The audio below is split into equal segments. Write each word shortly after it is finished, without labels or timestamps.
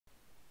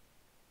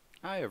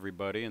Hi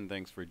everybody, and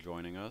thanks for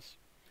joining us.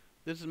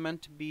 This is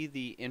meant to be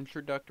the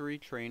introductory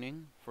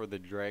training for the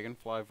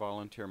Dragonfly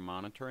Volunteer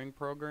Monitoring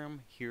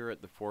Program here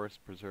at the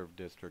Forest Preserve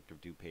District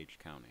of DuPage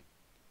County.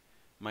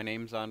 My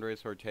name's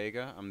Andres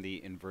Ortega. I'm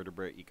the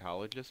invertebrate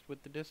ecologist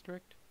with the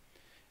district.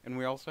 And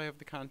we also have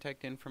the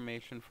contact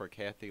information for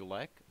Kathy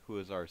Leck, who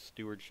is our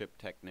stewardship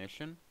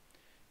technician.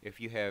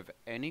 If you have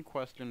any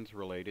questions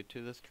related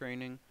to this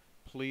training,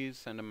 please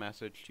send a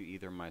message to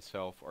either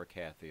myself or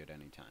Kathy at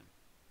any time.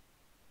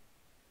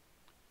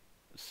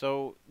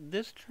 So,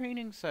 this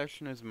training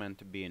session is meant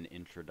to be an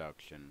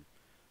introduction,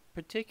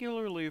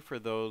 particularly for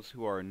those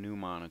who are new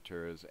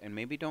monitors and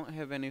maybe don't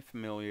have any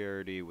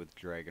familiarity with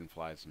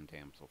dragonflies and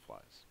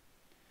damselflies.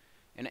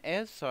 And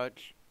as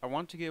such, I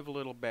want to give a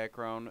little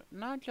background,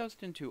 not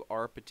just into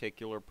our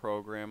particular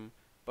program,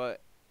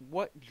 but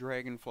what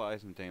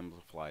dragonflies and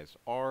damselflies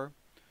are,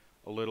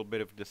 a little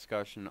bit of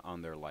discussion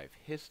on their life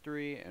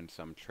history and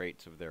some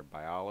traits of their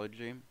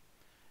biology,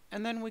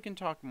 and then we can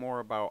talk more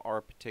about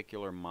our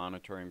particular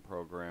monitoring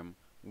program,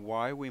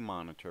 why we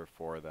monitor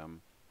for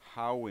them,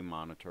 how we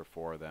monitor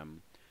for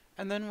them,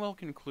 and then we'll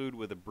conclude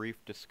with a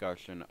brief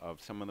discussion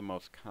of some of the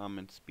most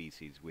common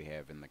species we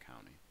have in the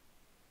county.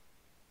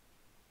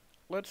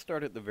 Let's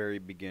start at the very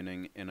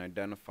beginning and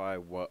identify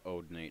what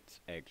odonates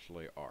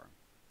actually are.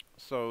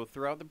 So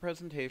throughout the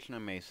presentation I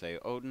may say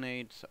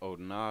odonates,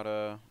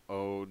 odonata,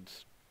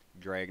 odes,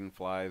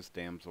 dragonflies,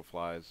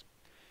 damselflies,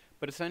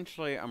 but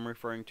essentially I'm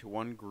referring to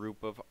one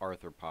group of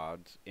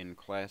arthropods in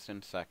class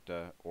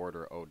Insecta,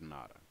 order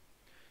Odonata.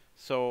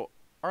 So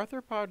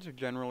arthropods are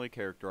generally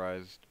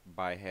characterized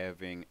by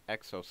having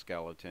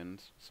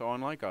exoskeletons, so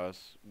unlike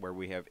us, where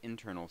we have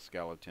internal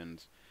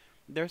skeletons,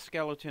 their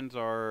skeletons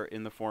are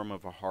in the form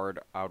of a hard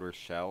outer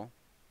shell,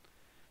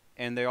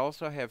 and they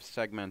also have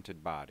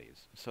segmented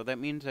bodies. So that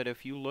means that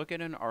if you look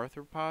at an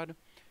arthropod,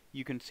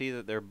 you can see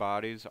that their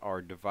bodies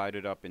are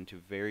divided up into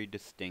very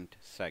distinct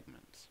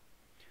segments.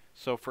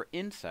 So for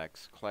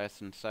insects, class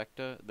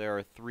Insecta, there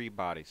are three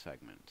body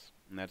segments,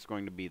 and that's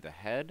going to be the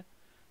head,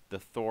 the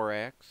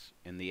thorax,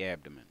 and the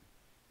abdomen.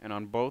 And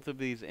on both of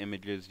these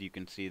images, you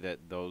can see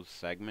that those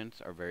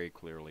segments are very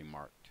clearly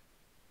marked.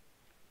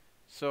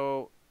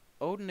 So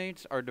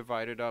odonates are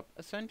divided up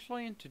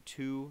essentially into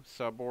two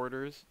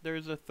suborders.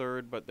 There's a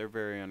third, but they're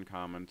very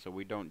uncommon, so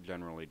we don't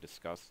generally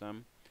discuss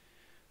them.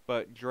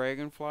 But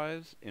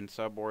dragonflies in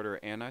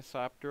suborder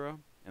Anisoptera,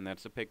 and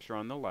that's the picture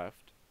on the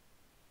left,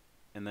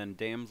 and then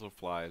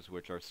damselflies,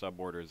 which are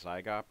suborder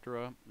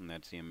Zygoptera, and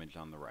that's the image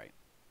on the right.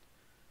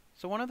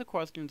 So one of the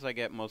questions I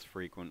get most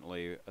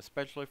frequently,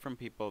 especially from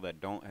people that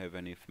don't have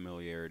any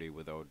familiarity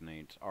with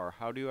odonates, are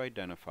how do you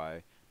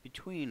identify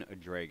between a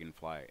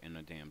dragonfly and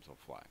a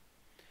damselfly?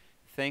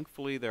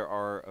 Thankfully, there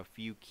are a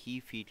few key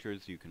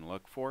features you can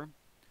look for.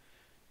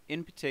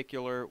 In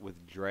particular,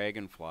 with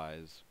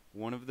dragonflies,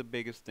 one of the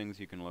biggest things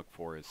you can look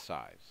for is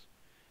size.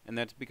 And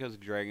that's because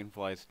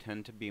dragonflies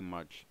tend to be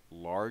much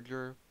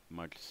larger,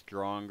 much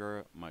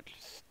stronger, much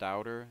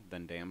stouter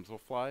than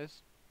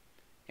damselflies.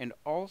 And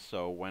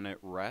also, when at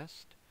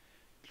rest,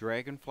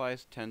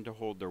 dragonflies tend to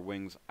hold their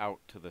wings out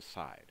to the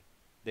side.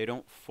 They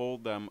don't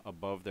fold them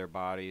above their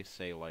body,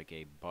 say like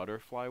a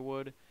butterfly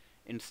would.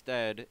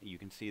 Instead, you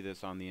can see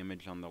this on the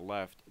image on the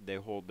left, they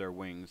hold their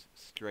wings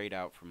straight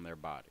out from their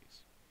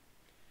bodies.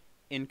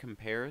 In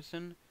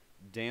comparison,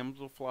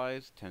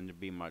 damselflies tend to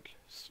be much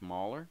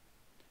smaller,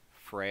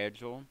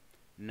 fragile,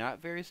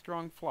 not very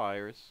strong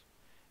flyers,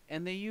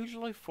 and they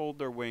usually fold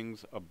their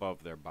wings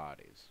above their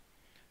bodies.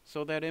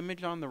 So that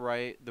image on the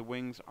right, the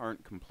wings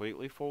aren't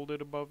completely folded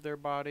above their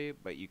body,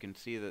 but you can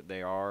see that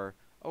they are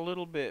a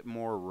little bit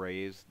more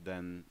raised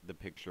than the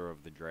picture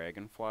of the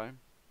dragonfly.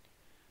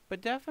 But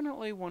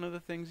definitely one of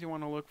the things you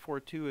want to look for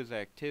too is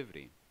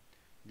activity.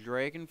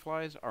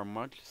 Dragonflies are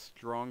much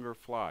stronger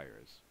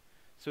flyers.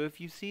 So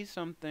if you see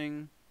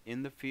something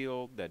in the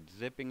field that's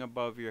zipping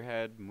above your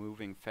head,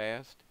 moving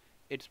fast,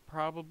 it's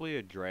probably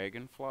a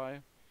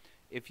dragonfly.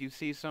 If you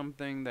see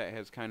something that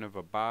has kind of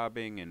a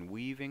bobbing and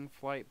weaving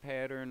flight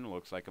pattern,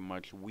 looks like a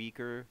much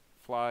weaker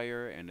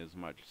flyer and is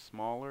much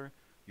smaller,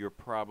 you're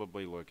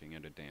probably looking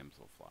at a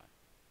damselfly.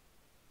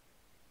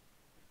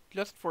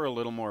 Just for a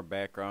little more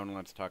background,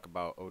 let's talk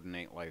about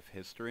odonate life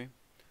history.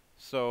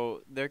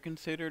 So, they're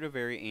considered a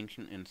very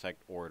ancient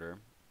insect order,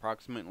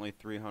 approximately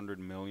 300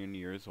 million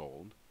years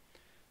old.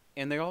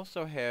 And they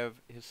also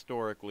have,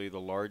 historically, the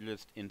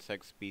largest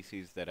insect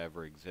species that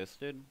ever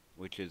existed,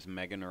 which is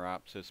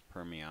Meganeuropsis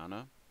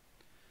permiana.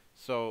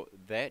 So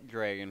that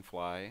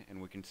dragonfly,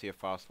 and we can see a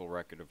fossil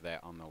record of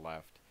that on the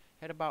left,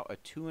 had about a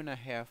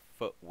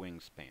 2.5-foot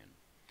wingspan.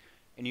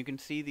 And you can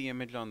see the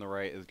image on the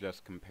right is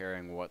just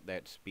comparing what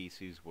that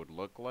species would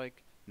look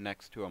like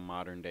next to a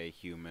modern day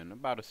human,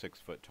 about a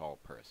 6-foot tall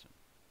person.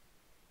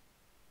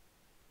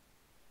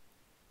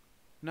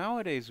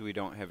 Nowadays we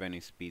don't have any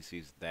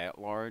species that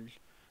large,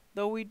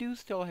 though we do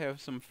still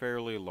have some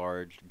fairly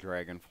large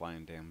dragonfly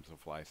and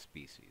damselfly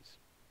species.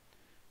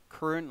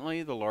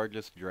 Currently, the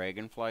largest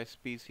dragonfly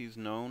species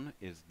known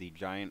is the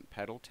giant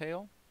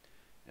petaltail,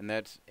 and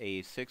that's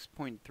a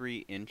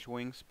 6.3-inch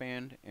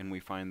wingspan, and we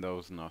find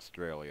those in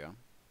Australia.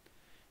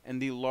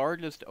 And the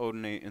largest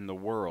odonate in the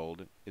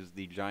world is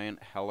the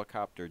giant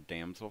helicopter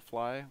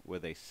damselfly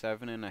with a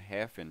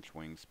 7.5-inch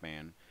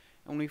wingspan,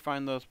 and we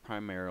find those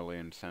primarily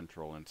in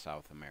Central and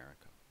South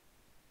America.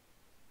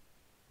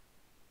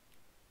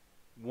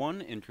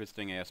 One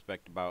interesting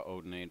aspect about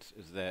odonates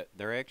is that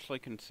they're actually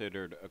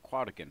considered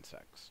aquatic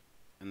insects,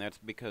 and that's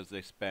because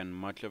they spend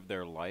much of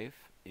their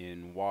life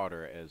in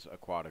water as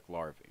aquatic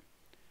larvae.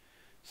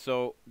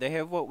 So they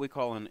have what we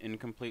call an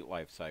incomplete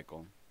life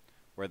cycle,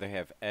 where they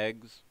have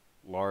eggs,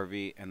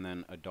 larvae, and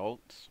then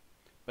adults,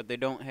 but they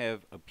don't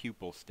have a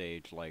pupal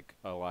stage like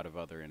a lot of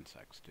other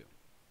insects do.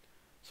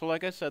 So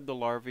like I said, the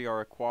larvae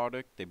are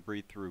aquatic, they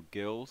breathe through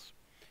gills.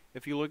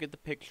 If you look at the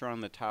picture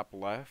on the top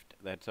left,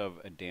 that's of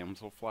a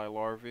damselfly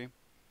larvae,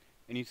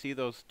 and you see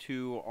those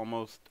two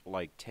almost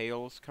like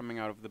tails coming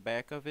out of the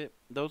back of it,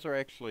 those are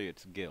actually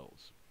its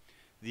gills.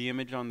 The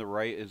image on the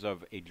right is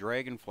of a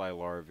dragonfly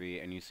larvae,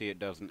 and you see it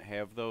doesn't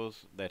have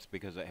those. That's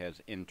because it has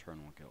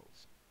internal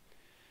gills.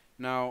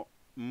 Now,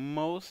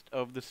 most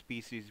of the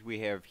species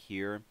we have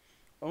here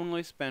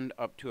only spend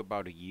up to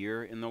about a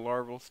year in the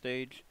larval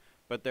stage,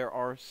 but there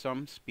are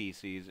some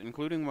species,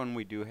 including one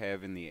we do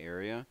have in the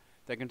area,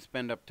 that can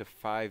spend up to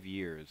 5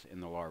 years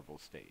in the larval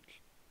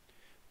stage.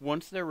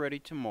 Once they're ready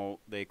to molt,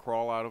 they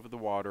crawl out of the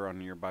water on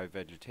nearby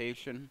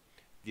vegetation,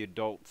 the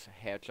adults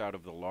hatch out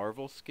of the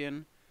larval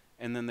skin,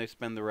 and then they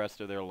spend the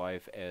rest of their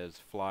life as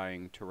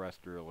flying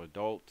terrestrial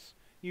adults.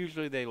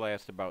 Usually they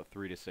last about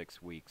 3 to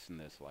 6 weeks in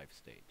this life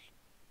stage.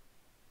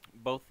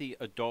 Both the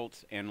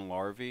adults and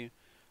larvae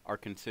are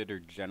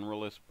considered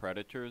generalist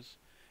predators,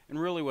 and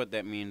really what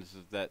that means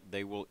is that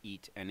they will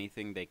eat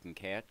anything they can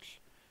catch.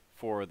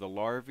 For the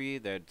larvae,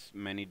 that's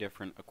many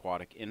different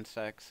aquatic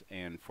insects,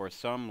 and for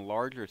some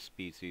larger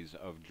species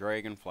of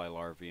dragonfly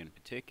larvae in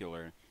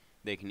particular,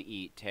 they can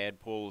eat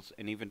tadpoles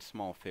and even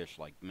small fish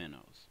like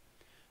minnows.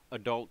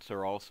 Adults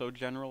are also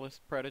generalist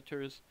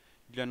predators.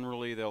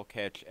 Generally, they'll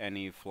catch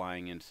any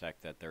flying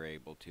insect that they're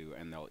able to,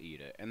 and they'll eat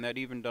it. And that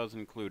even does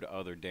include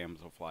other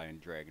damselfly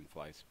and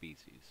dragonfly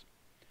species.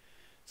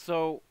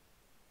 So,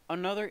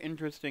 another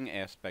interesting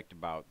aspect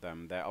about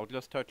them that I'll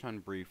just touch on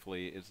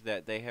briefly is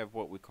that they have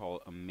what we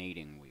call a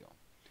mating wheel.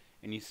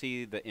 And you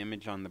see the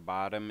image on the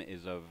bottom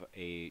is of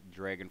a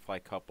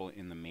dragonfly couple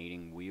in the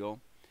mating wheel.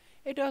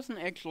 It doesn't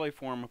actually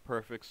form a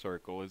perfect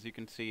circle. As you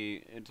can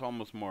see, it's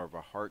almost more of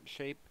a heart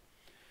shape.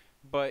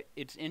 But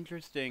it's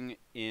interesting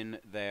in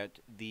that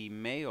the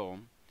male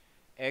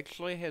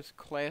actually has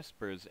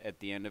claspers at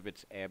the end of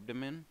its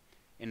abdomen,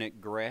 and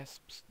it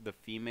grasps the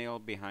female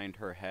behind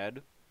her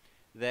head.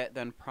 That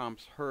then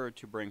prompts her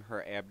to bring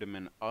her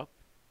abdomen up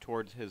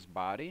towards his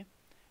body,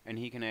 and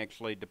he can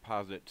actually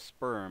deposit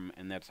sperm,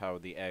 and that's how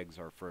the eggs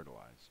are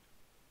fertilized.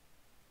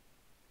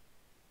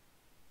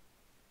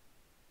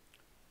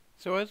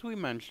 So as we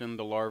mentioned,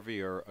 the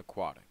larvae are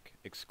aquatic.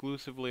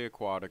 Exclusively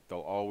aquatic, they'll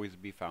always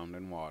be found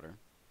in water.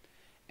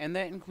 And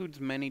that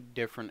includes many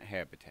different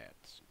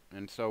habitats.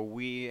 And so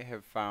we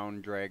have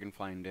found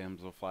dragonfly and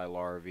damselfly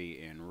larvae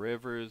in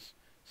rivers,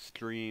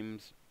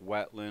 streams,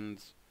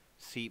 wetlands,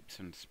 seeps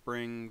and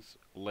springs,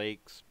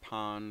 lakes,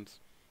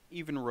 ponds,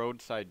 even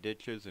roadside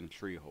ditches and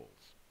tree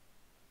holes.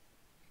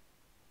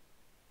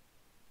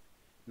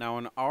 Now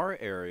in our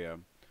area,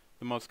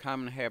 the most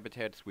common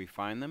habitats we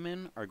find them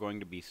in are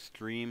going to be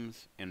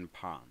streams and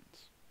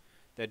ponds.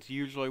 That's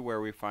usually where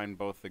we find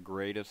both the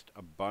greatest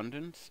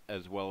abundance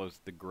as well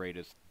as the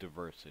greatest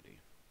diversity.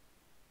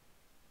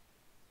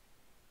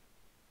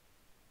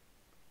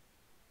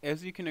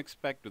 As you can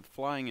expect with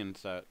flying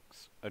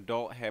insects,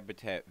 adult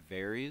habitat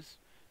varies,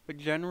 but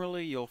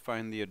generally you'll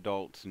find the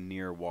adults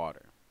near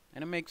water.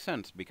 And it makes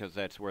sense because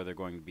that's where they're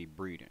going to be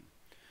breeding.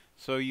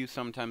 So you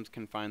sometimes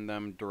can find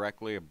them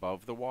directly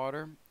above the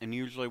water, and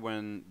usually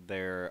when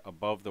they're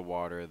above the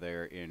water,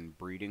 they're in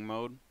breeding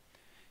mode.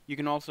 You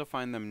can also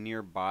find them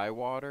nearby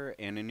water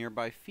and in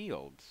nearby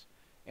fields.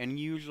 And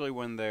usually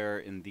when they're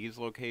in these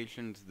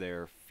locations,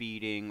 they're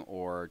feeding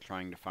or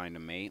trying to find a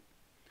mate.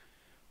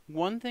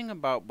 One thing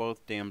about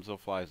both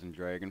damselflies and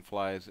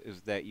dragonflies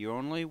is that you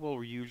only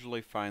will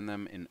usually find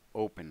them in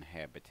open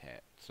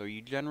habitat. So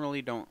you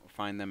generally don't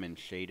find them in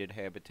shaded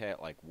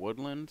habitat like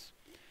woodlands.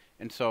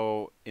 And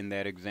so in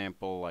that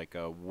example, like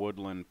a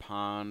woodland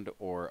pond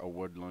or a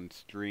woodland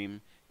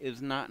stream is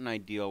not an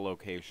ideal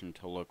location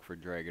to look for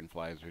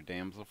dragonflies or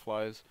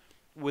damselflies,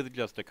 with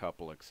just a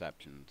couple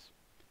exceptions.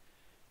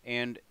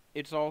 And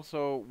it's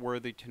also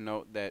worthy to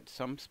note that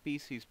some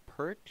species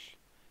perch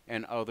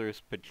and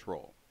others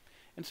patrol.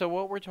 And so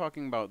what we're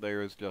talking about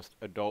there is just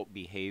adult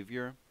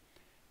behavior,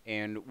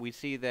 and we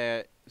see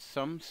that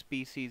some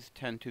species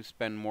tend to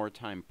spend more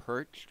time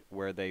perched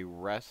where they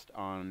rest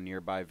on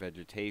nearby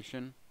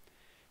vegetation,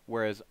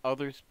 whereas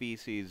other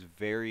species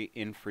very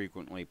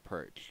infrequently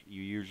perch.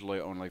 You usually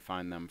only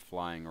find them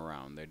flying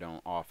around. They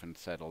don't often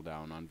settle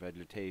down on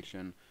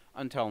vegetation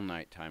until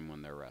nighttime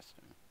when they're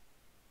resting.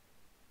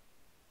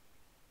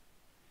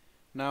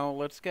 Now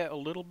let's get a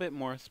little bit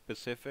more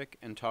specific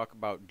and talk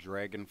about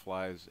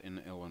dragonflies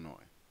in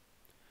Illinois.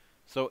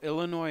 So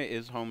Illinois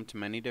is home to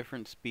many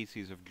different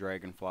species of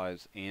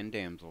dragonflies and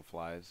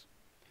damselflies.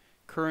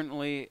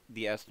 Currently,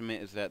 the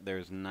estimate is that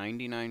there's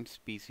 99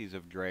 species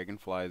of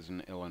dragonflies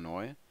in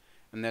Illinois,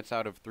 and that's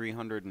out of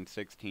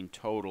 316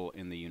 total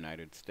in the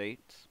United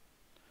States.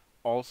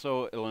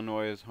 Also,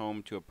 Illinois is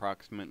home to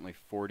approximately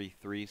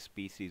 43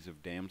 species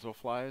of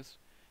damselflies,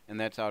 and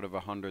that's out of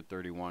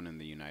 131 in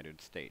the United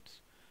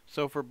States.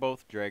 So for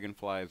both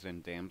dragonflies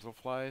and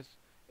damselflies,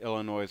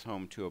 Illinois is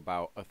home to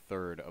about a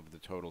third of the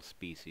total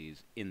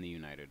species in the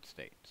United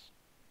States.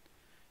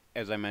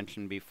 As I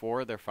mentioned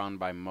before, they're found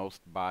by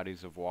most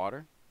bodies of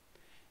water,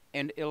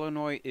 and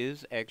Illinois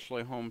is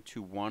actually home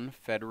to one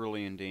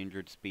federally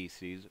endangered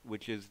species,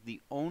 which is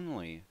the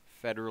only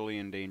federally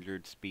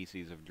endangered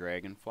species of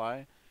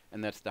dragonfly,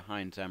 and that's the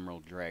Hines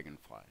emerald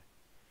dragonfly.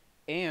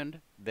 And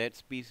that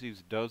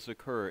species does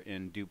occur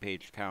in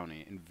DuPage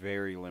County in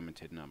very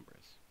limited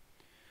numbers.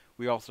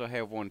 We also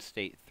have one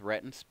state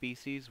threatened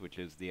species, which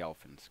is the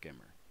elfin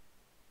skimmer.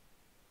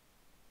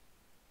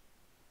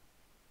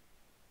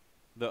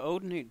 The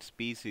odonate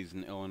species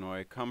in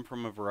Illinois come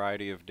from a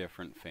variety of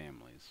different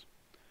families.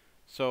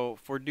 So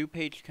for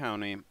DuPage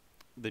County,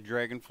 the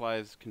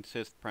dragonflies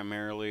consist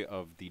primarily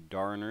of the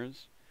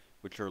darners,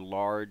 which are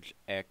large,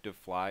 active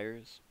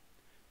flyers.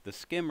 The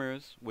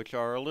skimmers, which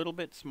are a little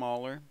bit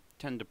smaller,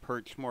 tend to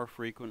perch more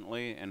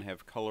frequently and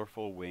have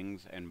colorful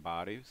wings and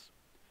bodies.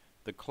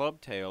 The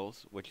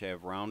clubtails, which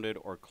have rounded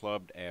or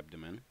clubbed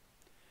abdomen.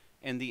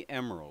 And the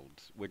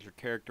emeralds, which are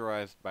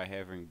characterized by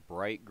having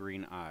bright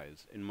green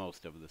eyes in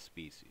most of the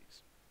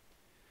species.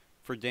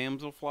 For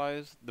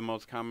damselflies, the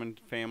most common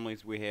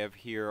families we have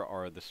here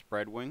are the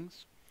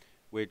spreadwings,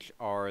 which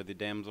are the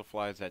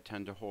damselflies that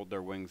tend to hold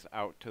their wings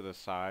out to the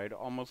side,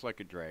 almost like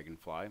a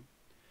dragonfly.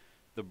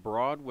 The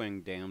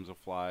broad-winged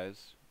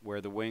damselflies,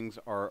 where the wings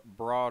are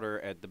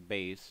broader at the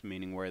base,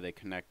 meaning where they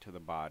connect to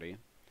the body,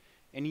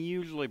 and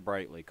usually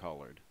brightly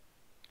colored.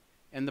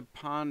 And the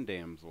pond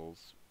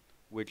damsels,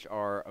 which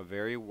are a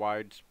very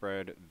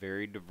widespread,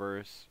 very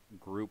diverse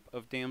group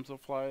of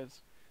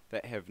damselflies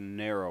that have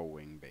narrow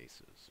wing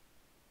bases.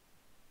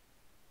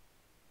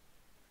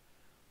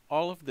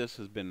 All of this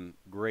has been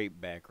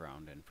great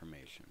background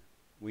information.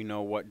 We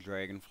know what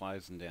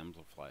dragonflies and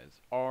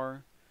damselflies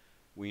are.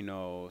 We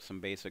know some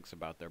basics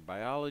about their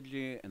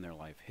biology and their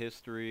life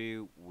history.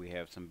 We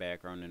have some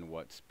background in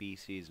what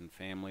species and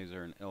families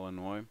are in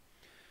Illinois.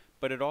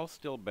 But it all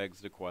still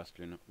begs the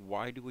question,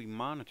 why do we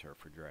monitor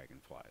for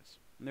dragonflies?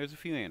 And there's a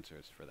few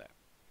answers for that.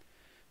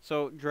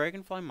 So,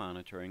 dragonfly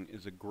monitoring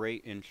is a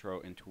great intro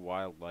into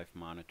wildlife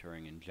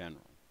monitoring in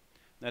general.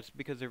 That's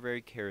because they're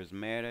very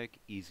charismatic,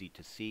 easy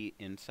to see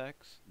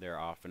insects. They're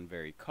often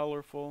very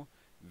colorful,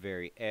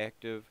 very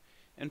active,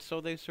 and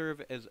so they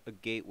serve as a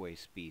gateway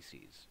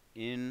species.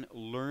 In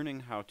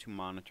learning how to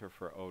monitor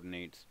for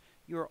odonates,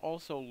 you are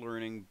also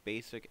learning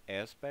basic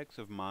aspects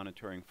of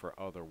monitoring for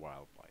other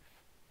wildlife.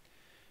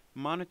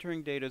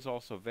 Monitoring data is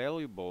also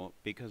valuable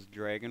because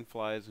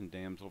dragonflies and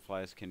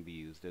damselflies can be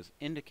used as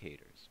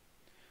indicators.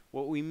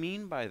 What we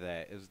mean by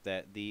that is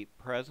that the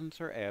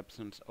presence or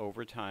absence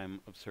over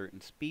time of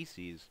certain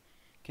species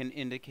can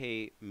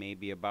indicate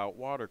maybe about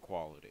water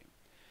quality.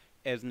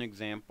 As an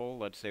example,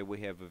 let's say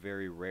we have a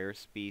very rare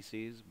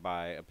species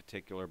by a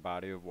particular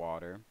body of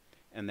water,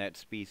 and that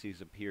species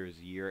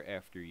appears year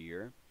after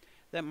year.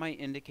 That might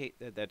indicate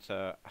that that's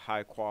a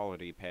high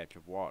quality patch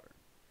of water.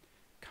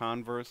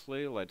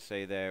 Conversely, let's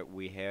say that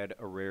we had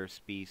a rare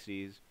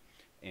species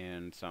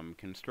and some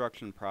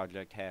construction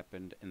project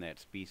happened and that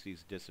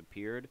species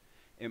disappeared,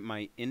 it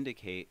might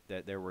indicate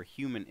that there were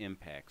human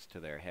impacts to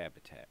their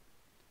habitat.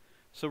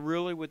 So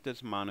really with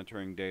this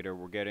monitoring data,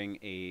 we're getting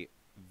a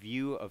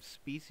view of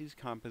species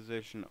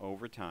composition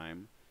over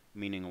time,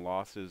 meaning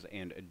losses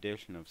and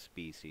addition of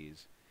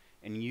species,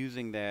 and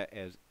using that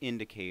as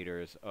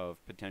indicators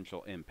of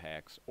potential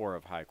impacts or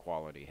of high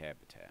quality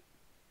habitat.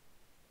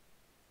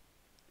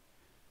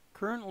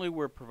 Currently,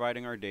 we're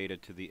providing our data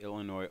to the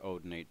Illinois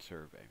Odonate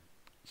Survey.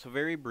 So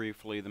very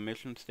briefly, the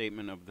mission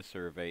statement of the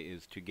survey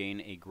is to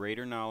gain a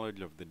greater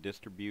knowledge of the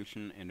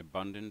distribution and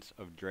abundance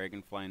of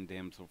dragonfly and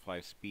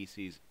damselfly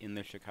species in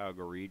the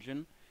Chicago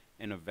region,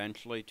 and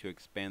eventually to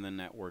expand the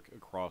network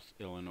across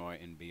Illinois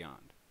and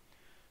beyond.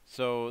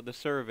 So the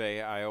survey,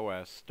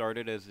 IOS,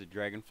 started as the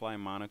Dragonfly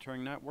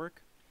Monitoring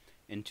Network.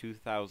 In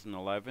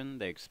 2011,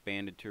 they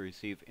expanded to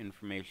receive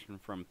information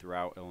from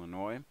throughout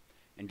Illinois.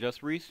 And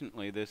just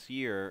recently, this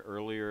year,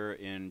 earlier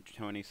in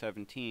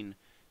 2017,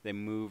 they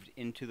moved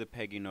into the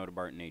Peggy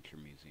Notebart Nature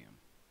Museum.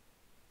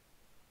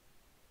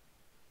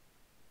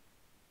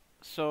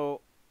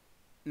 So,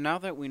 now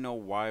that we know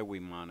why we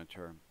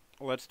monitor,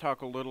 let's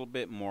talk a little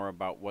bit more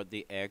about what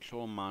the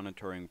actual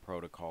monitoring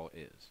protocol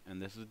is.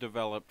 And this is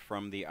developed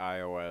from the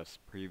iOS,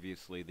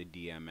 previously the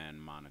DMN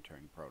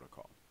monitoring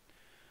protocol.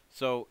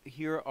 So,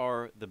 here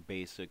are the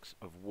basics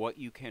of what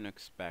you can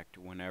expect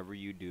whenever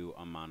you do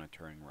a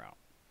monitoring route.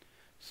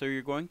 So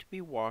you're going to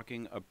be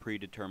walking a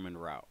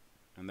predetermined route,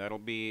 and that'll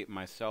be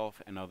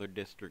myself and other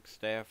district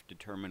staff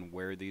determine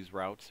where these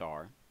routes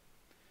are.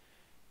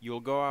 You'll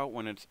go out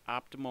when it's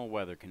optimal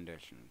weather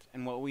conditions.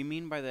 And what we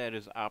mean by that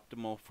is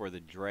optimal for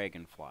the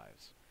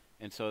dragonflies.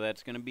 And so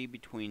that's going to be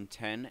between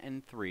 10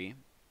 and 3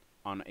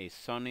 on a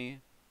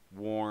sunny,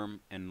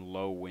 warm, and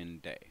low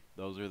wind day.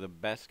 Those are the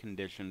best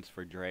conditions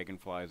for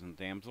dragonflies and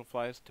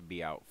damselflies to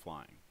be out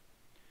flying.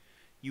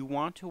 You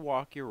want to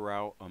walk your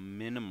route a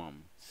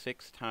minimum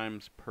 6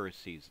 times per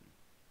season.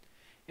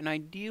 And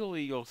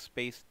ideally you'll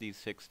space these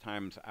 6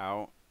 times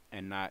out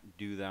and not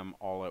do them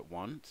all at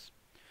once.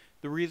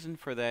 The reason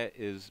for that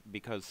is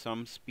because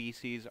some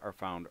species are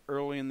found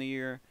early in the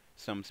year,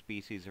 some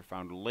species are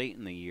found late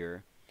in the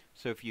year.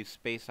 So if you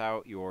space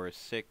out your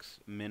 6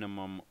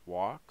 minimum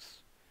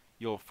walks,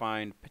 you'll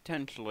find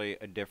potentially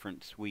a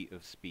different suite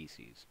of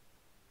species.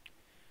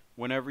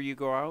 Whenever you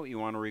go out, you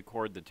want to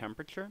record the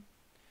temperature,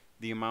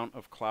 the amount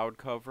of cloud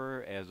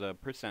cover as a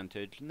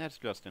percentage, and that's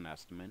just an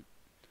estimate.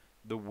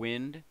 The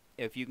wind,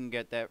 if you can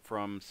get that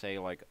from, say,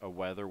 like a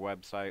weather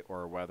website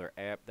or a weather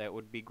app, that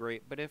would be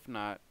great, but if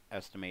not,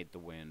 estimate the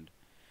wind.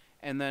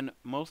 And then,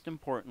 most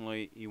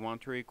importantly, you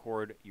want to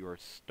record your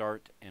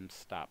start and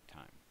stop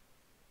time.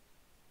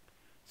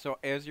 So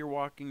as you're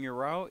walking your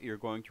route, you're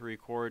going to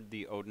record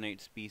the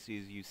odonate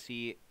species you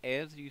see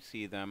as you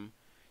see them.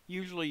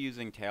 Usually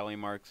using tally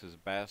marks is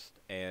best,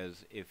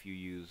 as if you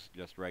use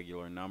just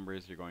regular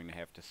numbers, you're going to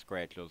have to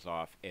scratch those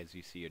off as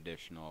you see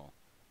additional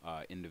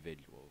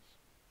individuals.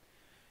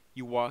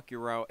 You walk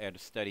your route at a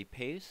steady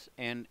pace,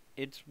 and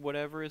it's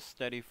whatever is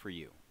steady for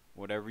you,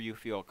 whatever you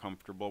feel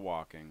comfortable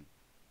walking.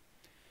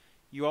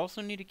 You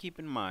also need to keep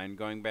in mind,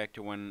 going back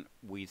to when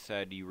we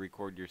said you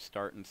record your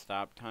start and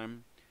stop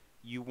time,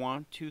 you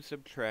want to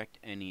subtract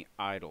any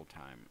idle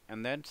time,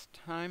 and that's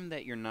time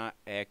that you're not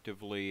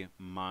actively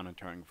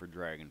monitoring for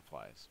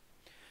dragonflies.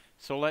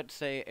 So let's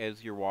say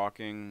as you're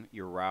walking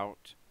your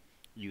route,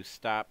 you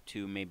stop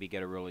to maybe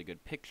get a really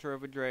good picture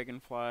of a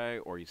dragonfly,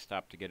 or you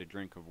stop to get a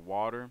drink of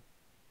water.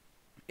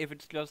 If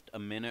it's just a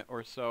minute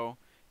or so,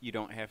 you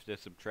don't have to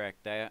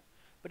subtract that.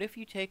 But if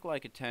you take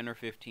like a 10 or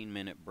 15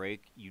 minute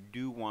break, you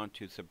do want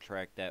to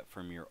subtract that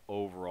from your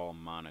overall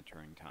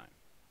monitoring time.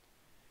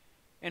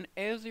 And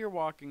as you're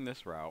walking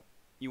this route,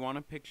 you want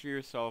to picture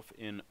yourself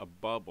in a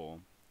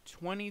bubble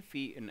 20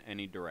 feet in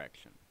any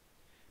direction.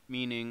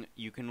 Meaning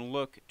you can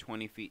look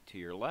 20 feet to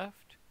your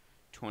left,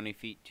 20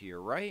 feet to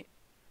your right,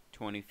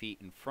 20 feet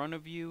in front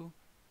of you,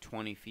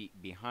 20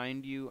 feet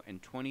behind you,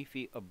 and 20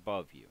 feet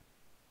above you.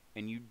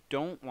 And you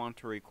don't want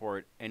to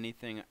record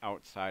anything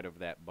outside of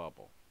that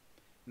bubble.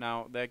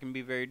 Now, that can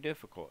be very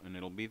difficult, and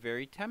it'll be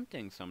very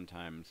tempting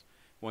sometimes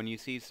when you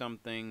see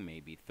something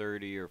maybe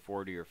 30 or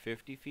 40 or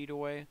 50 feet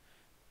away.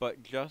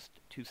 But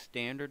just to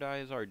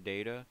standardize our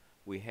data,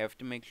 we have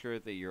to make sure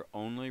that you're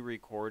only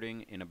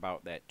recording in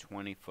about that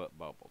 20-foot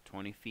bubble,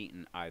 20 feet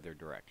in either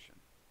direction.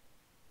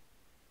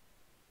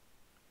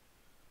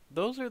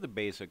 Those are the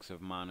basics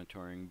of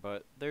monitoring,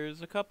 but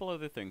there's a couple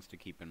other things to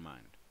keep in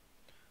mind.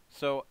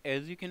 So,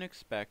 as you can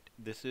expect,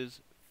 this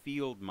is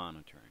field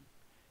monitoring.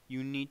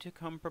 You need to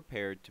come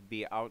prepared to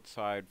be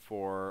outside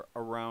for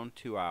around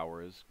 2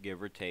 hours,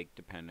 give or take,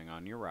 depending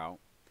on your route.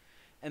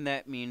 And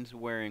that means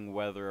wearing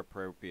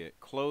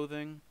weather-appropriate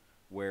clothing,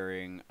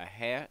 wearing a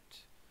hat,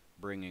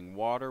 bringing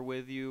water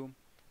with you,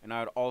 and I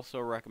would also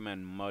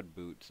recommend mud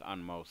boots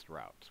on most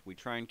routes. We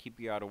try and keep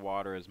you out of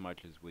water as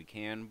much as we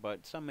can,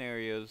 but some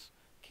areas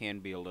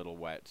can be a little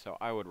wet, so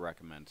I would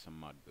recommend some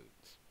mud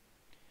boots.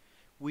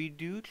 We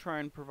do try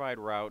and provide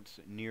routes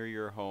near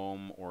your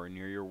home or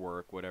near your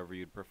work, whatever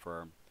you'd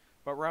prefer,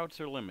 but routes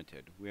are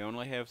limited. We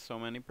only have so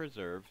many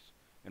preserves,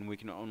 and we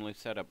can only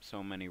set up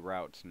so many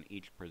routes in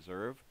each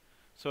preserve.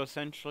 So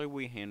essentially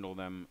we handle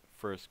them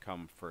first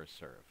come, first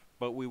serve.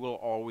 But we will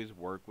always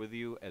work with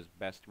you as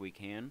best we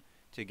can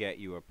to get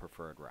you a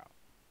preferred route.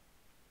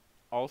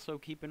 Also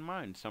keep in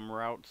mind, some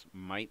routes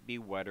might be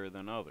wetter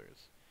than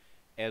others.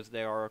 As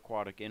they are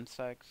aquatic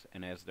insects,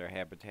 and as their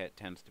habitat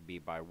tends to be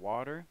by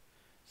water,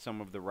 some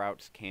of the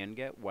routes can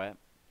get wet.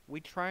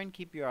 We try and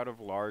keep you out of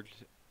large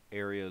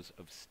areas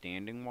of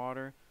standing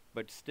water,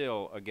 but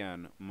still,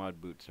 again, mud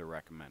boots are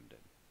recommended.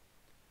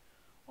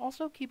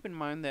 Also keep in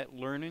mind that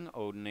learning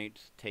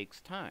odonates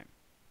takes time.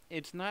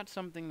 It's not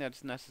something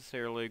that's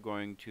necessarily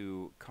going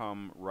to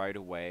come right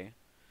away,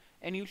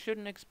 and you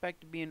shouldn't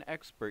expect to be an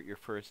expert your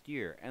first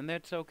year, and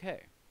that's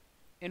okay.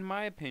 In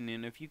my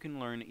opinion, if you can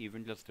learn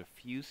even just a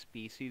few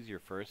species your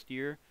first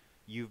year,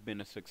 you've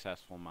been a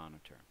successful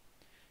monitor.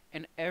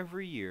 And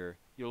every year,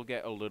 you'll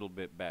get a little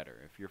bit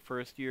better. If your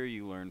first year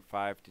you learn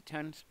 5 to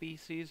 10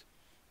 species,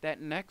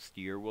 that next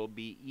year will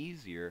be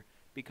easier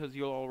because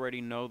you'll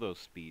already know those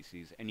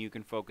species and you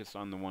can focus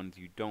on the ones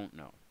you don't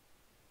know.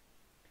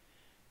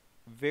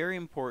 Very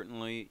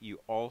importantly, you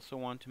also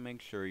want to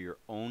make sure you're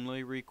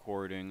only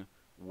recording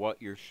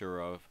what you're sure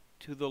of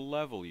to the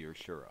level you're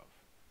sure of.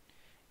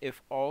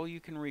 If all you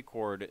can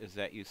record is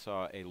that you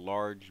saw a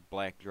large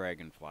black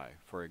dragonfly,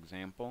 for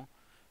example,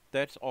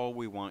 that's all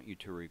we want you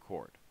to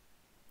record.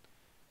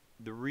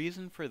 The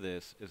reason for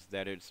this is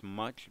that it's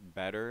much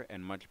better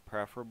and much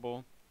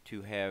preferable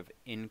to have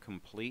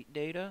incomplete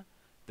data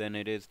than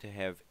it is to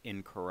have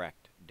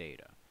incorrect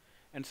data.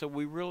 And so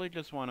we really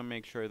just want to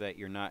make sure that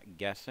you're not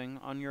guessing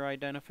on your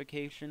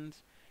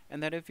identifications,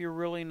 and that if you're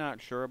really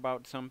not sure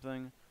about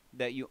something,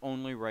 that you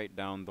only write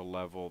down the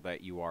level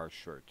that you are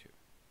sure to.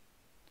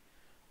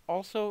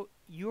 Also,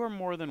 you are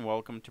more than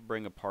welcome to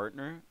bring a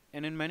partner,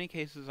 and in many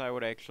cases I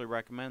would actually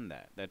recommend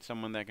that. That's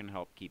someone that can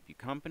help keep you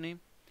company,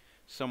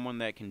 someone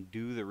that can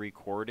do the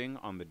recording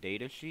on the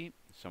data sheet,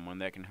 someone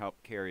that can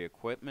help carry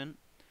equipment,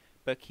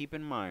 but keep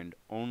in mind,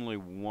 only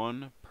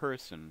one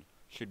person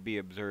should be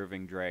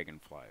observing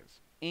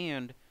dragonflies,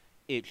 and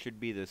it should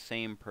be the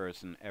same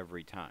person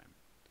every time.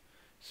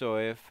 So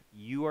if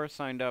you are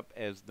signed up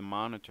as the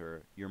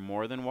monitor, you're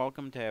more than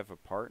welcome to have a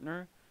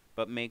partner,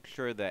 but make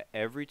sure that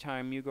every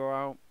time you go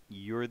out,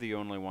 you're the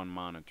only one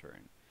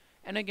monitoring.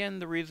 And again,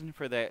 the reason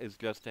for that is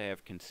just to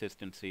have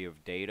consistency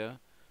of data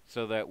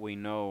so that we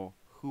know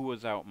who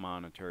was out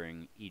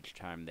monitoring each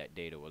time that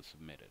data was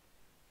submitted.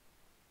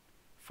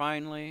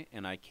 Finally,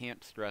 and I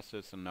can't stress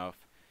this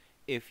enough,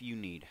 if you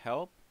need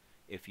help,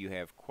 if you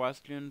have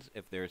questions,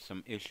 if there's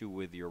some issue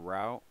with your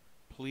route,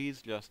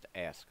 please just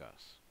ask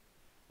us.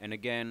 And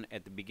again,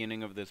 at the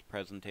beginning of this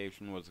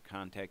presentation was the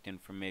contact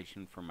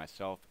information for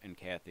myself and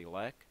Kathy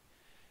Leck.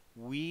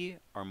 We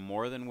are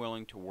more than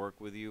willing to work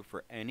with you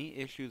for any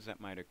issues that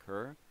might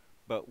occur,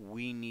 but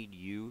we need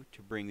you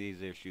to bring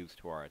these issues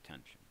to our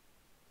attention.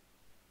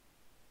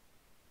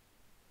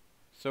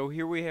 So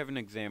here we have an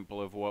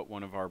example of what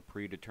one of our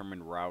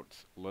predetermined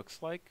routes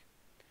looks like.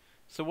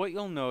 So what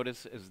you'll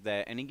notice is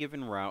that any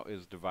given route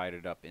is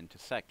divided up into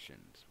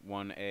sections,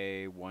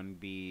 1A,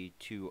 1B,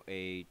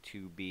 2A,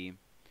 2B,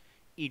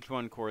 each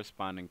one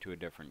corresponding to a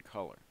different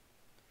color.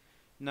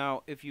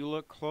 Now, if you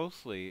look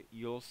closely,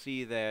 you'll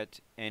see that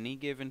any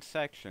given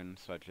section,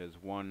 such as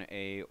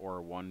 1A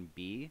or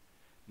 1B,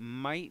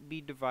 might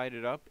be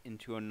divided up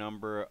into a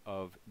number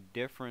of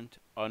different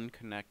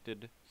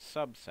unconnected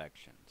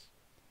subsections.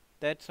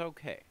 That's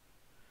okay.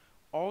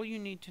 All you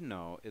need to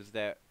know is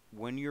that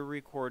when you're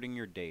recording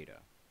your data,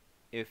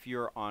 if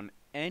you're on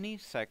any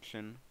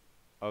section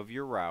of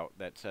your route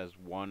that says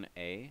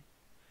 1A,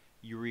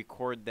 you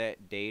record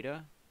that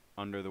data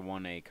under the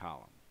 1A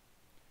column.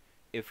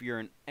 If you're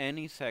in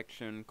any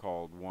section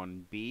called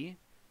 1B,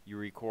 you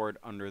record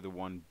under the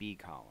 1B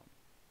column.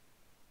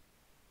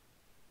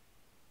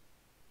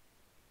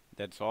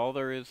 That's all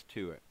there is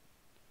to it.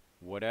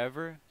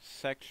 Whatever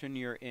section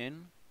you're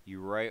in,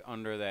 you write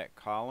under that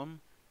column,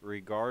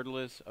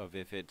 regardless of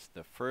if it's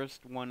the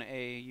first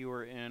 1A you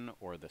were in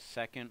or the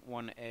second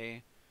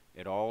 1A,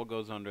 it all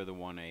goes under the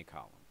 1A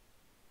column.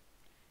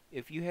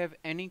 If you have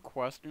any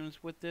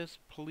questions with this,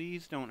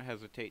 please don't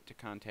hesitate to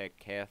contact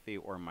Kathy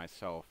or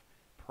myself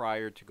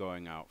prior to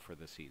going out for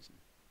the season.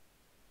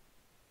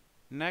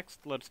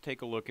 Next, let's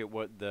take a look at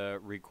what the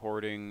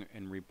recording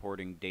and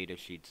reporting data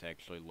sheets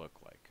actually look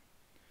like.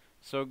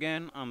 So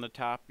again, on the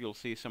top you'll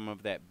see some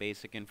of that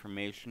basic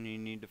information you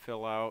need to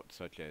fill out,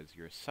 such as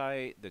your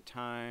site, the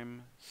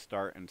time,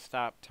 start and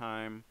stop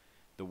time,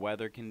 the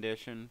weather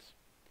conditions.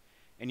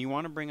 And you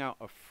want to bring out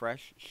a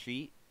fresh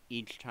sheet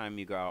each time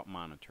you go out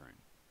monitoring.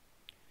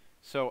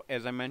 So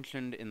as I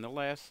mentioned in the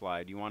last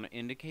slide, you want to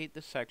indicate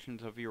the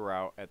sections of your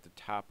route at the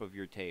top of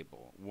your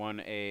table.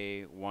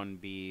 1A,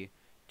 1B,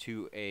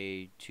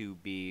 2A,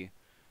 2B,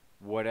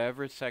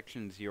 whatever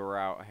sections your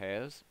route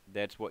has,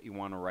 that's what you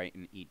want to write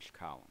in each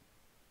column.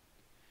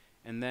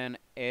 And then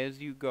as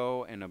you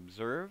go and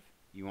observe,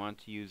 you want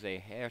to use a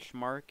hash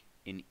mark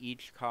in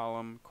each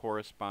column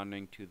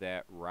corresponding to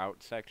that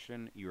route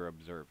section you're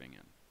observing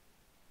in.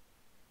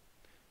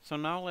 So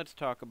now let's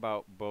talk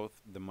about both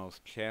the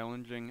most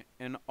challenging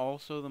and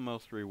also the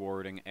most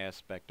rewarding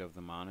aspect of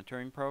the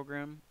monitoring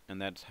program,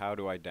 and that's how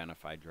to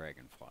identify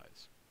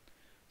dragonflies.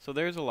 So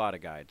there's a lot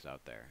of guides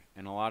out there,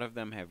 and a lot of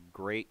them have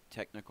great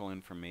technical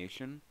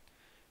information,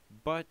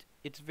 but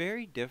it's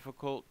very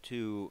difficult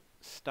to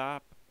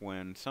stop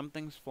when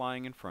something's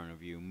flying in front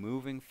of you,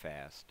 moving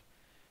fast,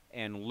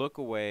 and look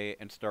away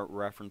and start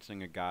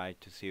referencing a guide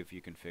to see if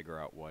you can figure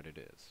out what it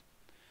is.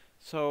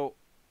 So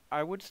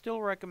I would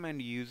still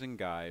recommend using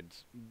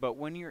guides, but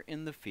when you're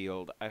in the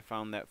field, I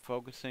found that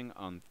focusing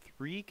on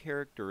 3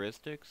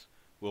 characteristics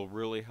will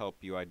really help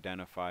you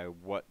identify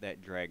what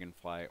that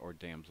dragonfly or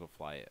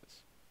damselfly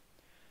is.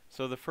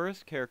 So the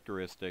first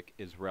characteristic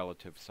is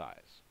relative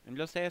size. And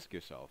just ask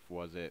yourself,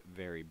 was it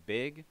very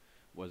big?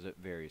 Was it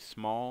very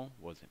small?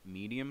 Was it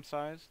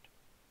medium-sized?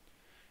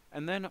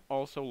 And then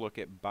also look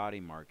at body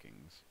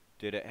markings.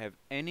 Did it have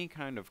any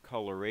kind of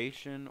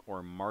coloration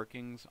or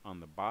markings on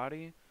the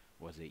body?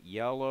 Was it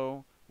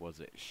yellow? Was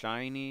it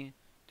shiny?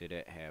 Did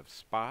it have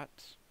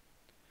spots?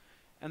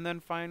 And then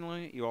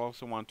finally, you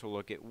also want to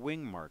look at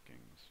wing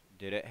markings.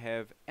 Did it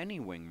have any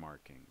wing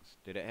markings?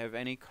 Did it have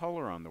any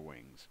color on the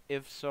wings?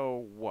 If so,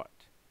 what?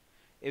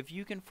 If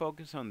you can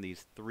focus on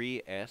these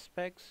 3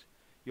 aspects,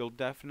 you'll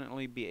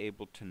definitely be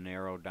able to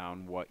narrow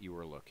down what you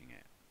were looking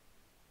at.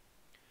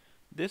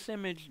 This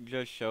image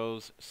just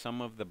shows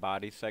some of the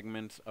body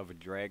segments of a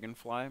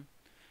dragonfly,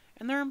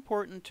 and they're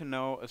important to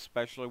know,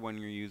 especially when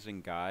you're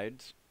using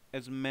guides,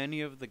 as many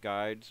of the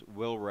guides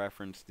will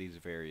reference these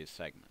various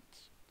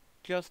segments.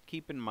 Just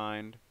keep in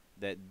mind,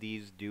 that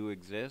these do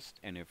exist,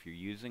 and if you're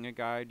using a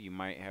guide, you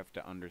might have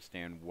to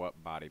understand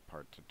what body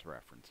parts it's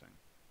referencing.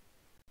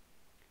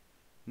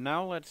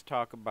 Now let's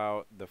talk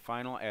about the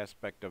final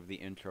aspect of the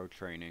intro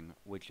training,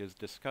 which is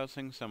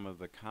discussing some of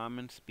the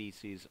common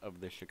species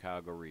of the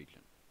Chicago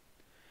region.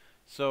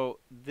 So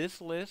this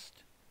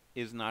list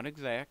is not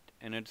exact,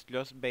 and it's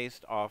just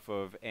based off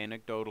of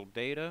anecdotal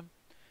data,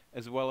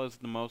 as well as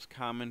the most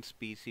common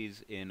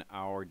species in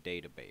our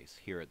database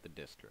here at the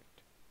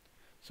district.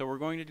 So we're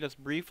going to just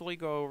briefly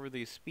go over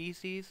these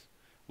species,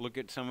 look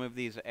at some of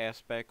these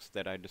aspects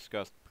that I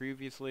discussed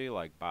previously,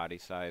 like body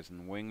size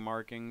and wing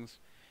markings,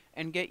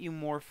 and get you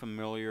more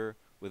familiar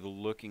with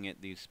looking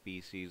at these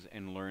species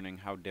and learning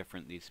how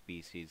different these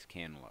species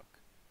can look.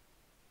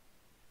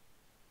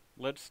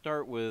 Let's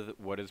start with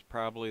what is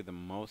probably the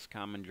most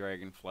common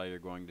dragonfly you're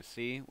going to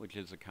see, which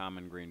is a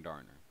common green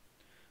darner.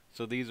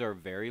 So these are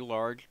very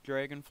large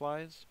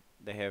dragonflies.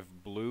 They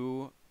have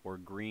blue or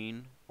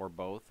green or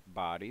both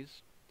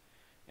bodies.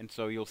 And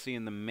so you'll see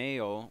in the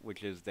male,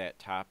 which is that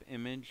top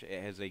image,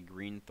 it has a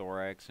green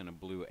thorax and a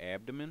blue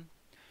abdomen.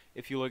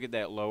 If you look at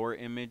that lower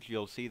image,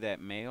 you'll see that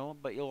male,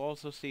 but you'll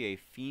also see a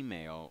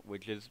female,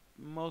 which is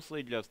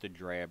mostly just a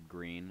drab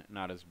green,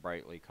 not as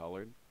brightly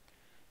colored.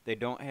 They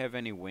don't have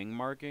any wing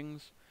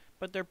markings,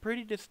 but they're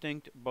pretty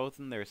distinct both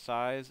in their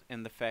size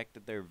and the fact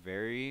that they're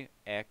very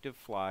active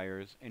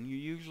flyers, and you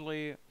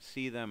usually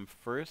see them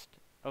first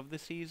of the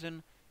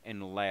season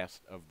and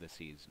last of the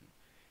season.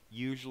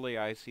 Usually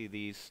I see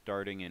these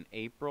starting in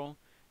April,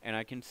 and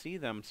I can see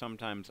them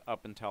sometimes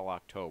up until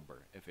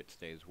October if it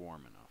stays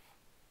warm enough.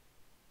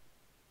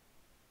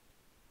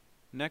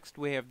 Next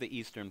we have the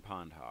eastern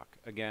pondhawk,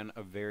 again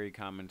a very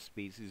common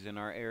species in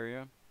our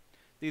area.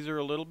 These are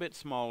a little bit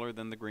smaller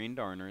than the green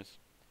darners,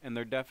 and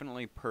they're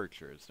definitely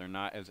perchers. They're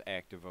not as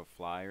active of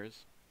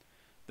flyers.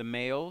 The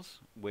males,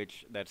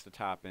 which that's the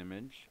top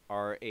image,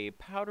 are a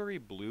powdery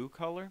blue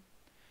color,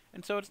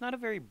 and so it's not a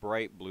very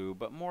bright blue,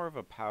 but more of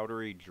a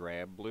powdery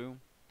drab blue.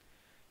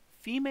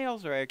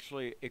 Females are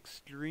actually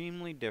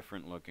extremely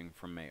different looking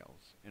from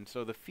males, and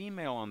so the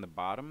female on the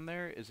bottom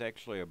there is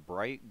actually a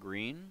bright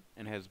green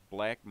and has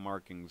black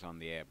markings on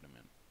the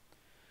abdomen.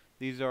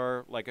 These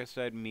are, like I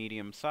said,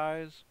 medium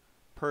size,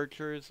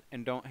 perchers,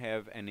 and don't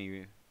have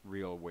any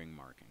real wing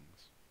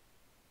markings.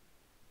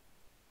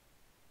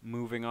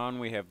 Moving on,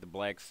 we have the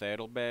black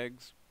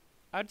saddlebags.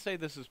 I'd say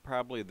this is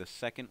probably the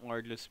second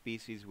largest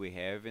species we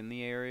have in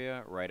the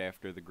area, right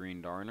after the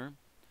green darner.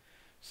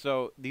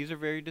 So these are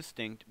very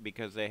distinct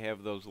because they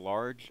have those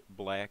large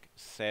black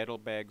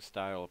saddlebag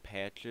style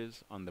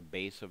patches on the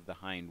base of the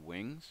hind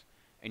wings,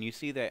 and you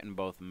see that in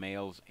both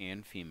males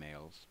and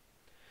females.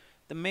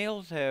 The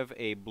males have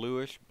a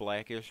bluish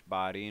blackish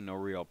body, no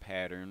real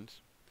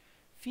patterns.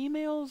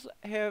 Females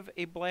have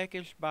a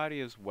blackish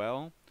body as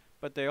well,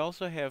 but they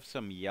also have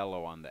some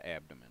yellow on the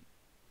abdomen.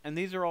 And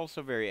these are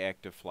also very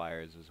active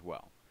flyers as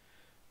well.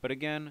 But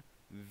again,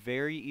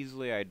 very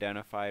easily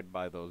identified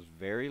by those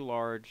very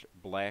large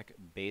black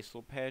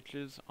basal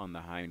patches on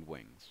the hind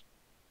wings.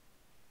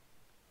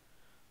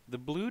 The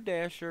blue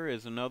dasher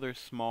is another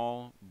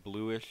small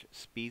bluish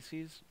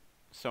species,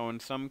 so in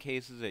some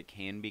cases it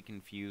can be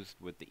confused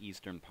with the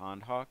eastern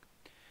pondhawk.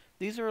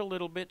 These are a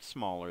little bit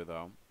smaller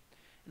though,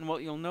 and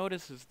what you'll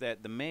notice is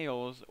that the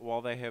males,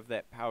 while they have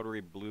that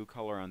powdery blue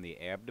color on the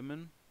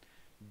abdomen,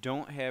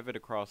 don't have it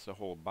across the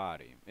whole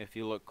body. If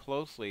you look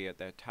closely at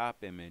that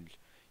top image,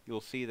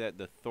 you'll see that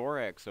the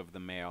thorax of the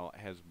male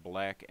has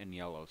black and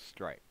yellow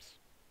stripes.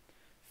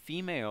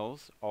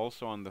 Females,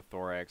 also on the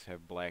thorax,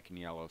 have black and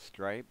yellow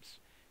stripes,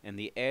 and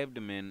the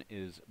abdomen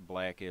is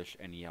blackish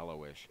and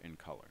yellowish in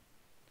color.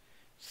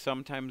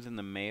 Sometimes in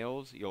the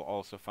males, you'll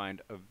also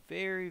find a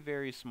very,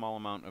 very small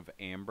amount of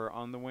amber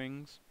on the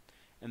wings,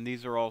 and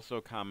these are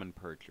also common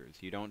perchers.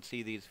 You don't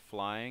see these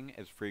flying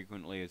as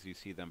frequently as you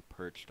see them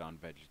perched on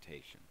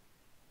vegetation.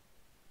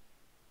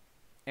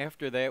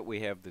 After that, we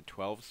have the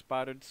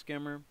 12-spotted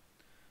skimmer.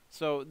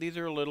 So these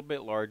are a little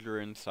bit larger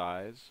in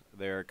size.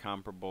 They're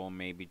comparable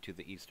maybe to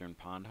the eastern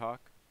pondhawk.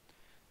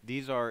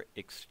 These are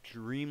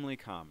extremely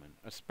common,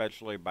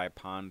 especially by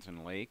ponds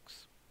and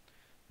lakes.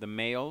 The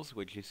males,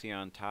 which you see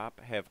on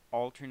top, have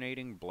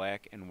alternating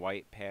black and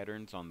white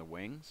patterns on the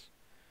wings.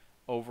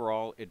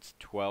 Overall, it's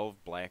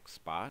 12 black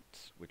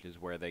spots, which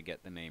is where they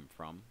get the name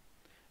from,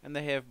 and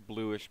they have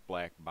bluish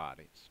black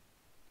bodies.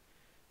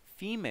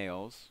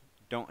 Females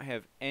don't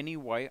have any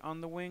white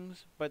on the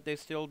wings, but they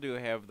still do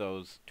have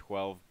those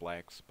 12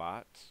 black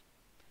spots.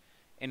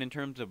 And in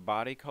terms of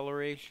body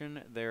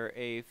coloration, they're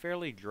a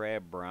fairly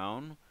drab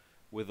brown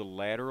with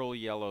lateral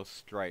yellow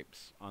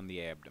stripes on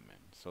the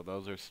abdomen. So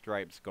those are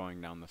stripes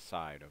going down the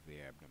side of the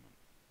abdomen.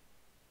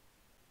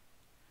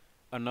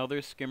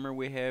 Another skimmer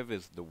we have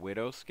is the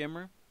widow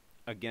skimmer.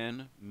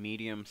 Again,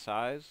 medium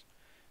size.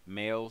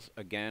 Males,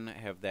 again,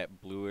 have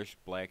that bluish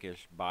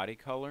blackish body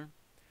color.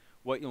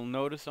 What you'll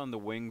notice on the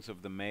wings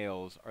of the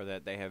males are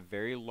that they have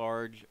very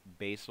large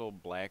basal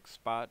black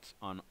spots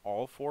on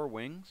all four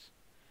wings,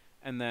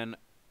 and then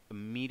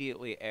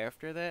immediately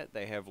after that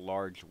they have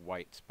large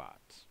white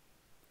spots.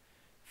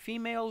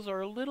 Females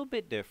are a little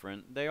bit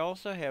different. They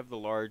also have the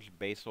large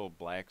basal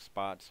black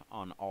spots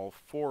on all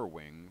four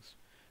wings,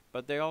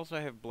 but they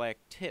also have black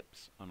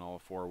tips on all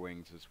four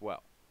wings as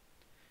well.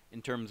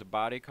 In terms of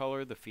body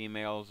color, the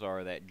females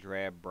are that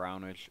drab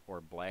brownish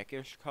or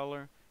blackish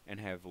color and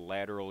have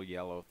lateral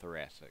yellow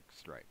thoracic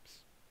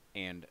stripes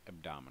and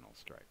abdominal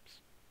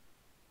stripes.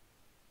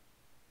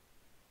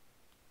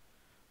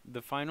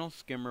 The final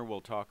skimmer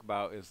we'll talk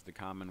about is the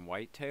common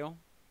whitetail.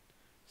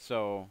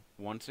 So,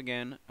 once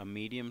again, a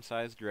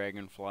medium-sized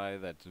dragonfly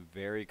that's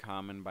very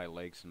common by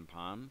lakes and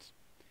ponds.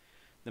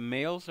 The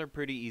males are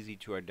pretty easy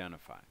to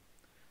identify.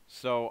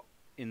 So,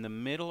 in the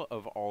middle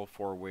of all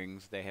four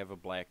wings, they have a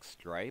black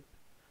stripe,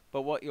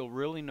 but what you'll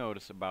really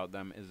notice about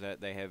them is that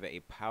they have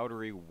a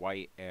powdery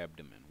white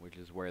abdomen, which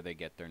is where they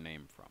get their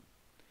name from.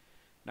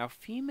 Now,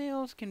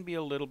 females can be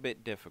a little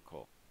bit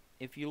difficult.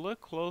 If you look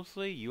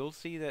closely, you'll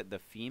see that the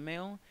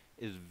female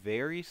is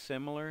very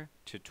similar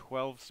to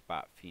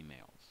 12-spot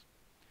females.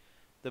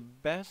 The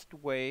best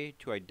way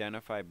to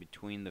identify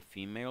between the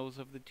females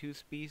of the two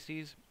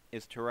species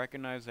is to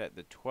recognize that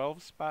the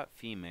 12-spot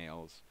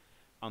females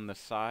on the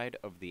side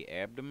of the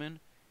abdomen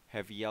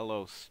have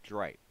yellow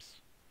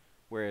stripes,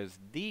 whereas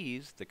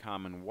these, the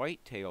common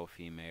whitetail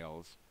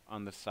females,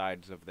 on the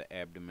sides of the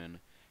abdomen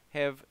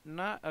have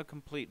not a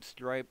complete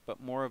stripe but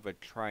more of a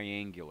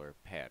triangular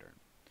pattern.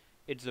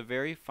 It's a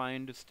very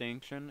fine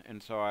distinction,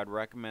 and so I'd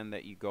recommend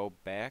that you go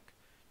back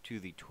to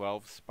the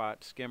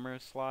 12-spot skimmer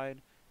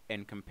slide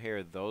and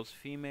compare those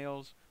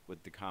females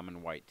with the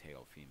common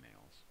whitetail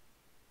females.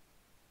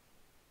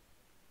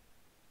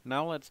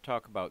 Now let's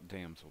talk about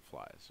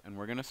damselflies, and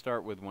we're going to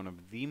start with one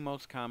of the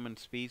most common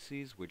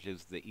species, which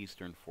is the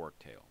eastern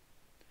forktail.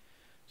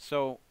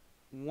 So,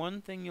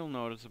 one thing you'll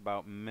notice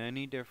about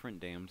many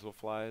different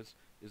damselflies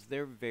is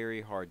they're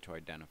very hard to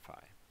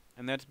identify,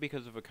 and that's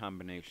because of a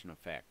combination of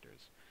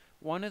factors.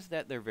 One is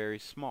that they're very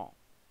small,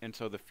 and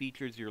so the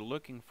features you're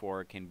looking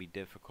for can be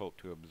difficult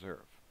to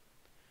observe.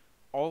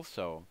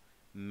 Also,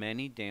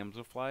 many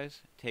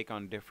damselflies take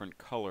on different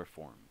color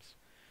forms.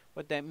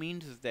 What that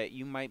means is that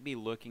you might be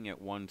looking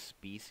at one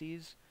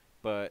species,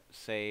 but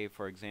say,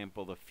 for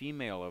example, the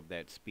female of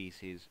that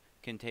species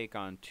can take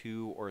on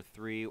 2 or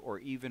 3 or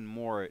even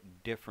more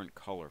different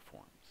color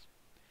forms.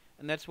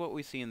 And that's what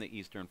we see in the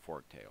eastern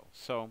forktail.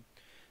 So,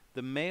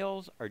 the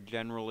males are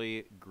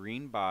generally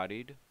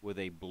green-bodied with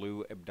a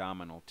blue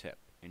abdominal tip.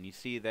 And you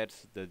see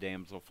that's the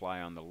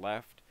damselfly on the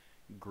left,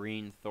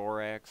 green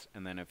thorax,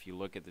 and then if you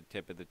look at the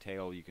tip of the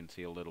tail, you can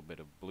see a little bit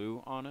of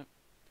blue on it.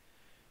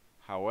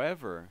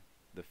 However,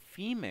 the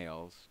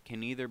females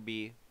can either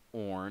be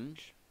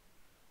orange,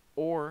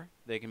 or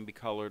they can be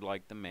colored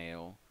like the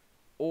male,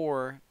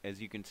 or,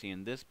 as you can see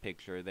in this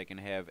picture, they can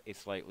have a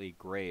slightly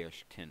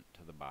grayish tint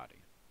to the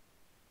body.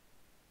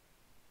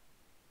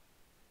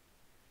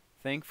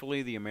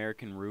 Thankfully, the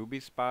American ruby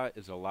spot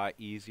is a lot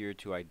easier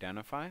to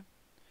identify.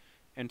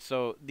 And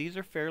so these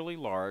are fairly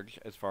large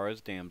as far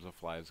as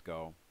damselflies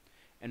go.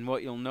 And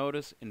what you'll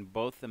notice in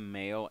both the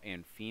male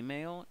and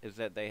female is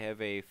that they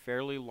have a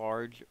fairly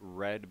large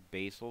red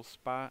basal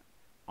spot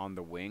on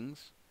the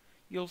wings.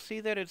 You'll see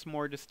that it's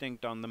more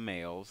distinct on the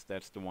males,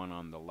 that's the one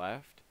on the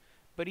left.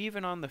 But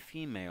even on the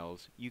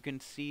females, you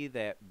can see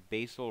that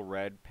basal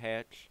red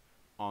patch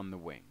on the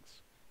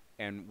wings.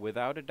 And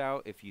without a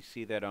doubt, if you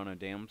see that on a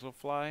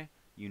damselfly,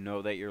 you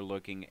know that you're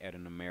looking at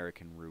an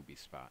American ruby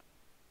spot.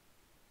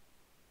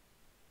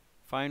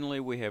 Finally,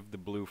 we have the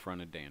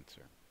blue-fronted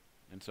dancer.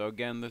 And so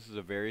again, this is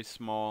a very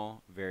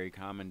small, very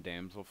common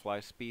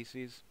damselfly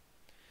species.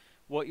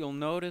 What you'll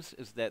notice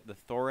is that the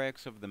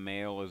thorax of the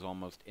male is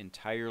almost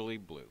entirely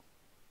blue.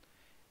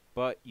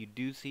 But you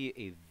do see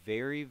a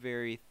very,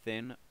 very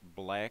thin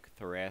black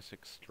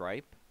thoracic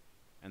stripe,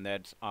 and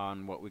that's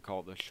on what we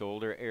call the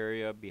shoulder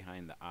area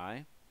behind the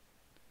eye.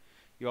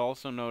 You'll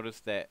also notice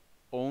that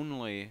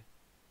only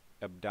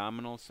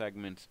abdominal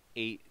segments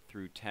 8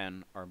 through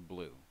 10 are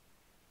blue.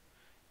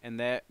 And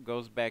that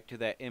goes back to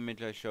that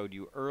image I showed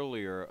you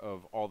earlier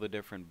of all the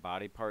different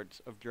body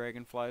parts of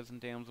dragonflies and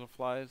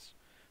damselflies.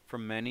 For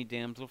many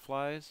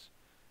damselflies,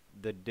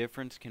 the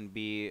difference can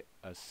be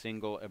a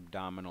single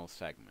abdominal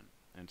segment.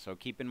 And so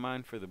keep in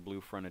mind for the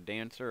blue-fronted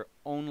dancer,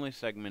 only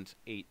segments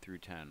 8 through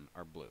 10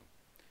 are blue.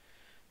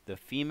 The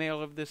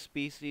female of this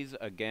species,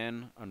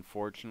 again,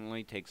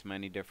 unfortunately, takes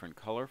many different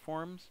color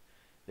forms.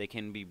 They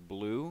can be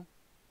blue,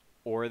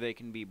 or they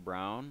can be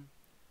brown,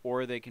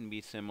 or they can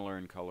be similar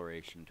in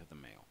coloration to the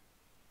male.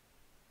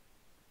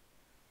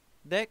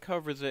 That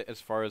covers it as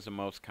far as the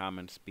most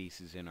common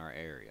species in our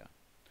area.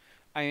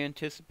 I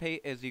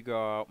anticipate as you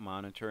go out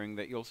monitoring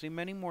that you'll see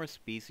many more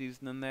species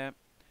than that,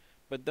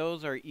 but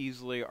those are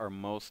easily our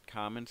most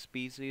common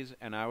species,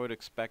 and I would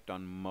expect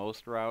on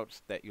most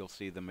routes that you'll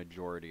see the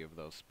majority of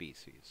those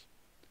species.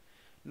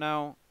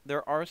 Now,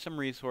 there are some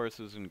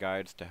resources and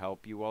guides to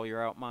help you while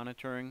you're out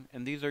monitoring,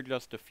 and these are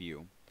just a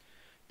few.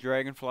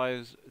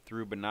 Dragonflies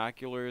through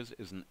binoculars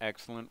is an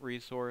excellent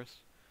resource.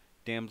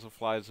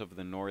 Damselflies of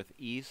the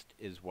Northeast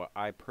is what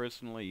I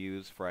personally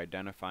use for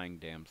identifying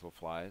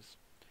damselflies.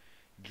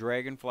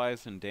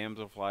 Dragonflies and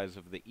Damselflies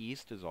of the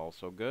East is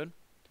also good.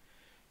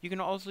 You can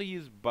also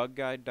use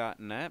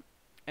bugguide.net,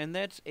 and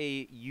that's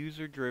a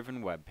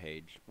user-driven web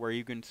page where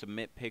you can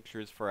submit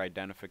pictures for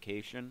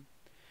identification.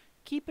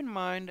 Keep in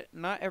mind,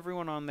 not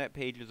everyone on that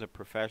page is a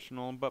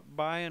professional, but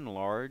by and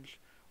large,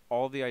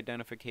 all the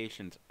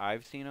identifications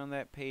I've seen on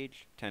that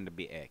page tend to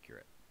be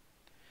accurate.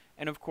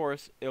 And of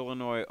course,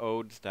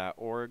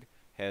 IllinoisOdes.org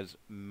has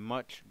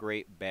much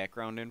great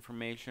background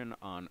information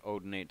on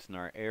odonates in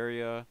our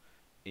area,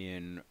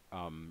 in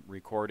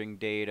recording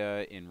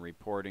data, in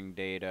reporting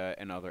data,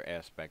 and other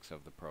aspects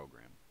of the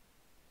program.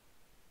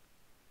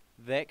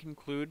 That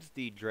concludes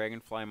the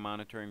Dragonfly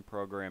Monitoring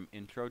Program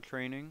intro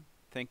training.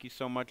 Thank you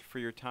so much for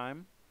your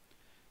time.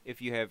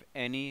 If you have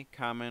any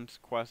comments,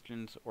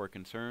 questions, or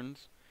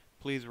concerns,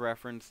 please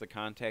reference the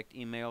contact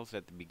emails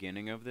at the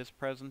beginning of this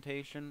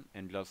presentation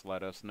and just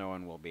let us know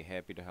and we'll be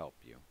happy to help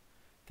you.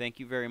 Thank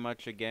you very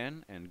much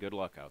again, and good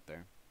luck out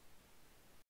there.